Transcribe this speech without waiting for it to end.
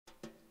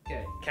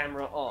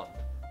Camera on.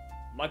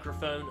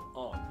 Microphone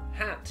on.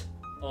 Hat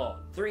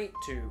on. 3,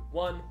 2,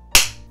 1.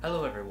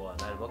 Hello everyone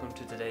and welcome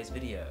to today's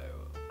video.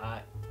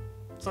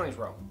 Something's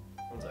wrong.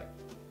 One sec.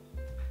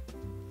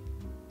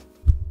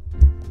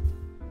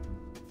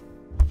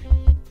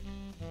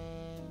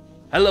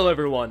 Hello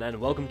everyone and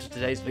welcome to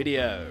today's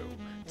video.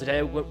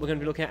 Today we're going to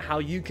be looking at how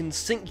you can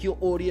sync your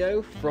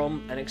audio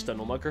from an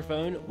external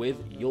microphone with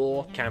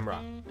your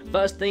camera.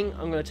 First thing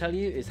I'm going to tell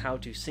you is how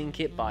to sync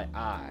it by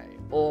eye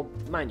or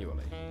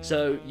manually.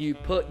 So you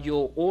put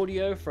your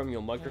audio from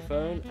your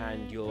microphone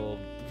and your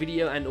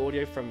video and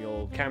audio from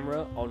your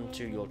camera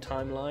onto your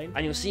timeline,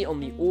 and you'll see on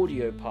the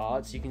audio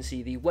parts you can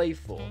see the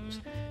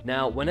waveforms.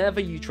 Now whenever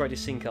you try to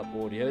sync up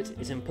audio,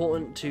 it's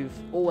important to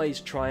always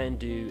try and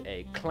do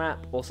a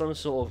clap or some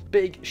sort of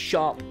big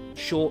sharp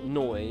short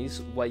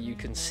noise where you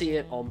can see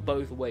it on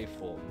both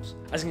waveforms.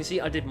 As you can see,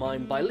 I did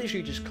mine by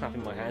literally just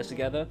clapping my hands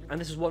together, and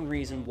this is one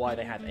reason why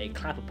they have a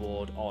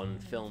clapperboard on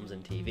films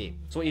and TV.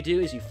 So what you do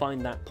is you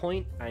find that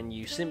point and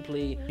you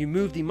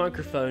move the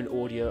microphone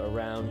audio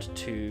around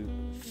to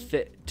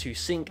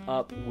sync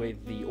up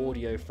with the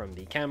audio from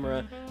the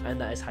camera, and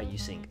that is how you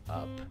sync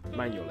up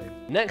manually.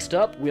 Next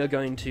up, we are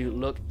going to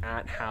look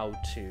at how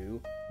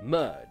to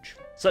merge.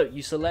 So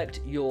you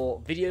select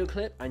your video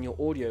clip and your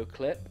audio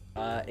clip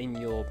in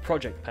your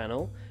project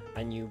panel,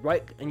 and you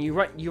right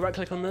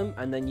click on them,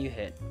 and then you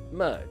hit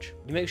merge.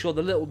 You make sure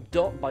the little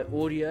dot by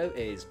audio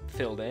is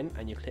filled in,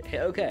 and you hit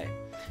OK.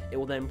 It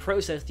will then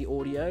process the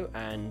audio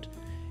and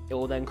it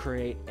will then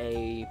create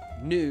a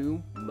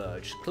new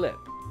merged clip.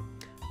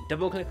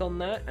 Double click on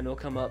that and it'll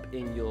come up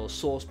in your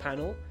source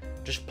panel.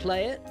 Just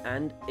play it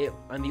and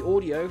the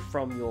audio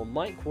from your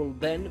mic will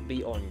then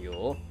be on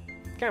your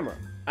camera.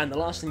 And the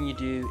last thing you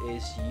do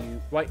is you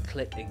right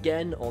click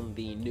again on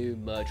the new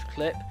merged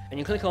clip and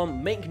you click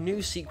on make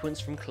new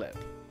sequence from clip.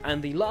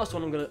 And the last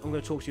one I'm going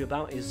to talk to you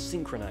about is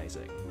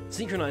synchronizing.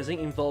 Synchronizing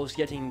involves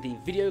getting the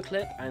video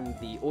clip and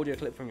the audio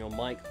clip from your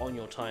mic on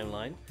your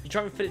timeline. You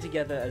try and fit it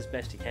together as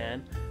best you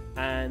can,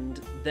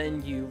 and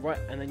then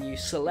you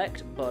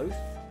select both,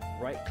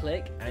 right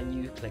click, and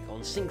you click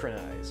on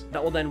synchronize.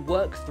 That will then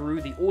work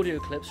through the audio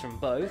clips from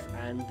both,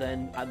 and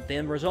then at the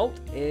end result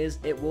is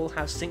it will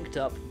have synced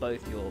up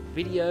both your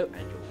video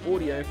and your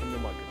audio from the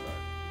microphone.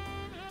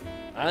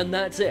 And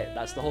that's it.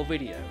 That's the whole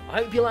video.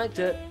 I hope you liked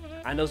it,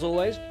 and as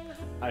always,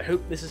 I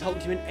hope this has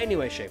helped you in any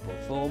way, shape or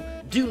form.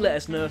 Do let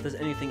us know if there's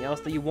anything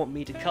else that you want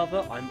me to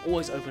cover. I'm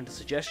always open to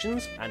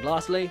suggestions. And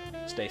lastly,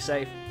 stay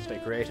safe, stay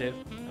creative,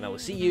 and I will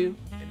see you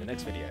in the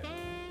next video.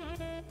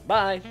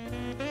 Bye!